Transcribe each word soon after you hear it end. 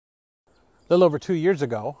little over 2 years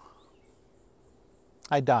ago,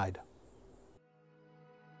 I died.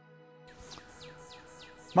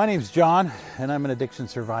 My name's John, and I'm an addiction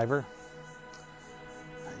survivor.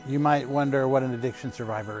 You might wonder what an addiction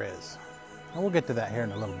survivor is. And we'll get to that here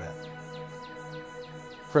in a little bit.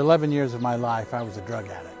 For 11 years of my life, I was a drug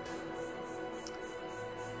addict.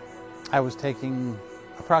 I was taking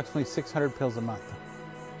approximately 600 pills a month.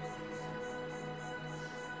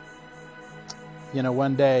 You know,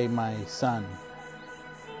 one day my son,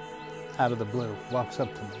 out of the blue, walks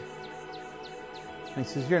up to me. And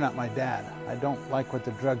he says, "You're not my dad. I don't like what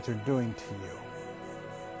the drugs are doing to you.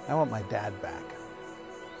 I want my dad back."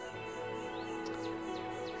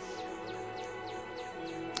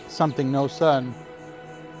 Something no son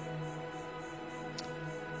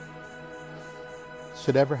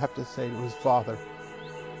should ever have to say to his father.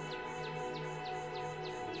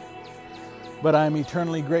 But I'm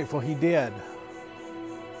eternally grateful he did.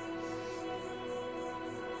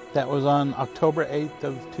 That was on October 8th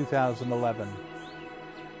of 2011.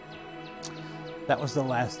 That was the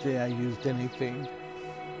last day I used anything.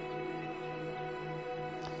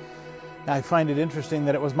 I find it interesting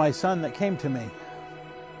that it was my son that came to me.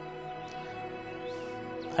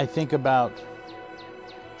 I think about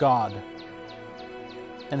God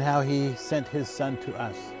and how he sent his son to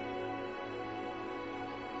us.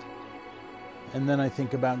 And then I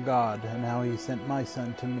think about God and how he sent my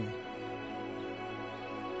son to me.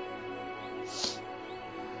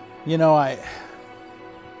 You know,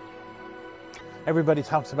 everybody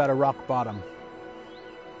talks about a rock bottom.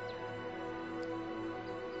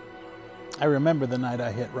 I remember the night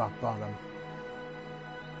I hit rock bottom.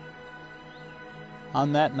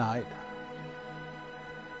 On that night,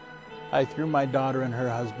 I threw my daughter and her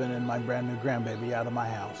husband and my brand new grandbaby out of my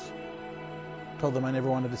house. Told them I never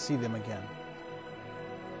wanted to see them again.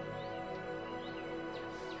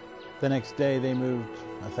 The next day, they moved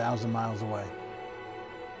 1,000 miles away.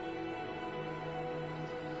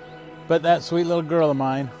 But that sweet little girl of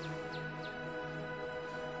mine,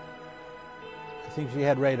 I think she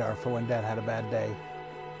had radar for when Dad had a bad day.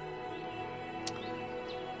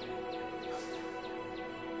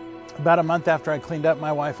 About a month after I cleaned up,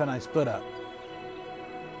 my wife and I split up.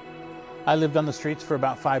 I lived on the streets for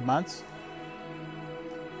about 5 months.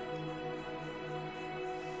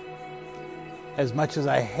 As much as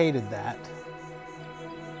I hated that,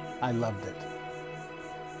 I loved it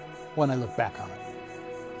when I look back on it.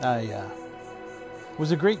 It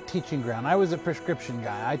was a great teaching ground. I was a prescription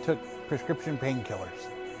guy. I took prescription painkillers.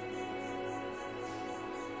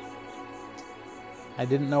 I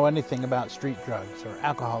didn't know anything about street drugs or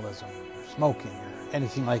alcoholism or smoking or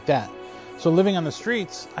anything like that. So living on the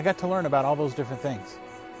streets, I got to learn about all those different things.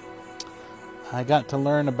 I got to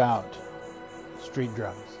learn about street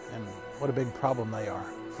drugs and what a big problem they are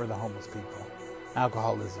for the homeless people.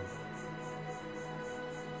 Alcoholism.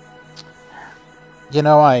 You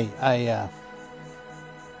know,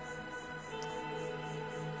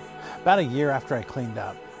 about a year after I cleaned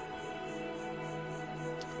up,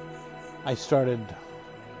 I started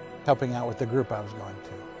helping out with the group I was going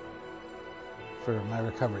to for my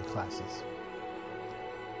recovery classes.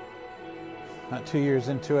 About 2 years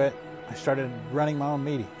into it, I started running my own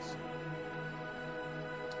meetings.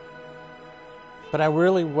 But I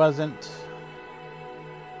really wasn't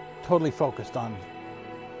totally focused on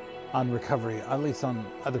recovery, at least on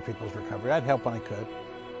other people's recovery. I'd help when I could.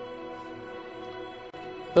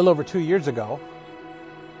 A little over 2 years ago,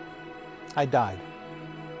 I died.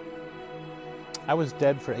 I was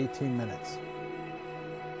dead for 18 minutes.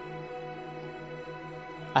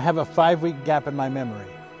 I have a 5-week gap in my memory.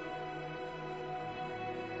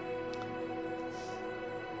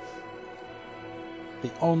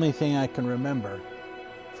 The only thing I can remember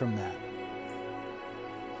from that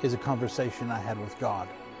is a conversation I had with God.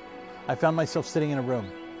 I found myself sitting in a room,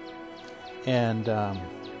 and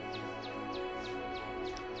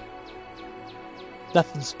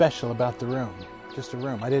nothing special about the room, just a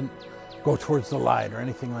room. I didn't go towards the light or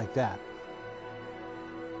anything like that.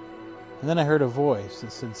 And then I heard a voice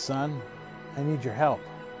that said, "Son, I need your help."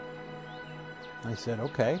 I said,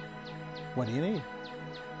 "Okay, what do you need?"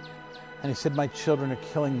 And he said, "My children are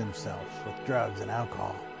killing themselves with drugs and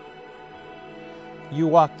alcohol. You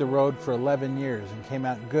walked the road for 11 years and came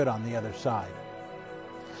out good on the other side."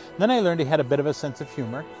 And then I learned he had a bit of a sense of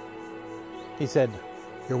humor. He said,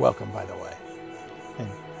 "You're welcome, by the way." And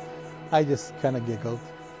I just kind of giggled.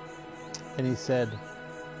 And he said,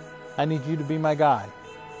 "I need you to be my guy.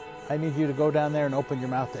 I need you to go down there and open your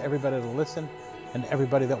mouth to everybody that'll listen and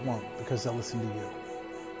everybody that won't, because they'll listen to you."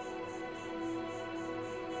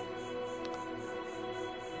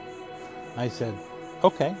 I said,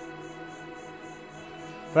 "Okay."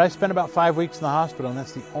 But I spent about 5 weeks in the hospital, and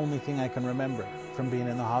that's the only thing I can remember from being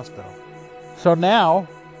in the hospital. So now,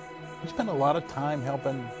 I spend a lot of time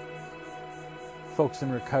helping folks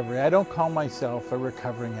in recovery. I don't call myself a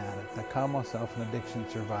recovering addict. I call myself an addiction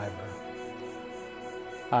survivor.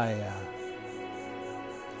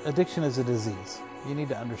 Addiction is a disease. You need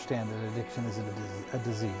to understand that addiction is a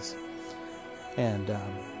disease. And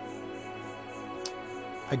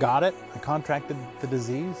I got it. I contracted the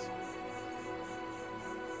disease.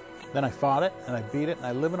 Then I fought it, and I beat it, and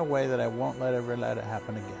I live in a way that I won't ever let it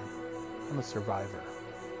happen again. I'm a survivor.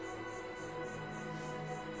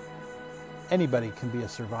 Anybody can be a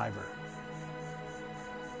survivor.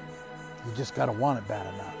 You just got to want it bad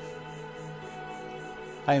enough.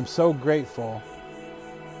 I am so grateful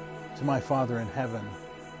to my Father in heaven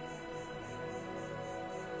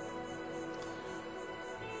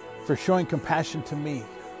for showing compassion to me,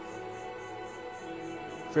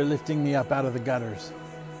 for lifting me up out of the gutters,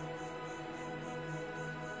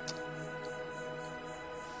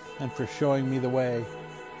 and for showing me the way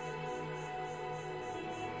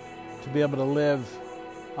to be able to live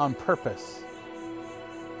on purpose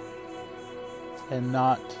and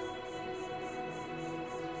not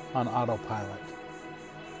on autopilot.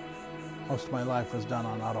 Most of my life was done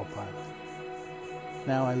on autopilot.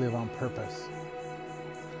 Now I live on purpose.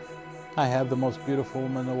 I have the most beautiful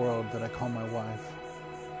woman in the world that I call my wife.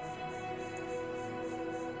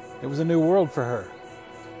 It was a new world for her,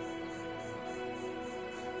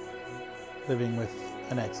 living with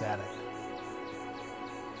an ex-addict.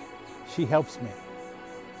 She helps me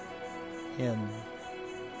in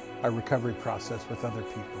our recovery process with other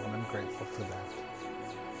people, and I'm grateful for that.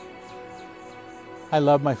 I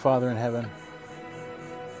love my Father in heaven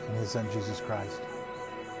and His Son Jesus Christ,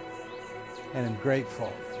 and I'm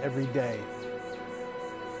grateful every day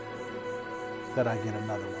that I get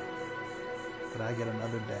another one, that I get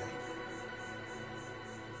another day.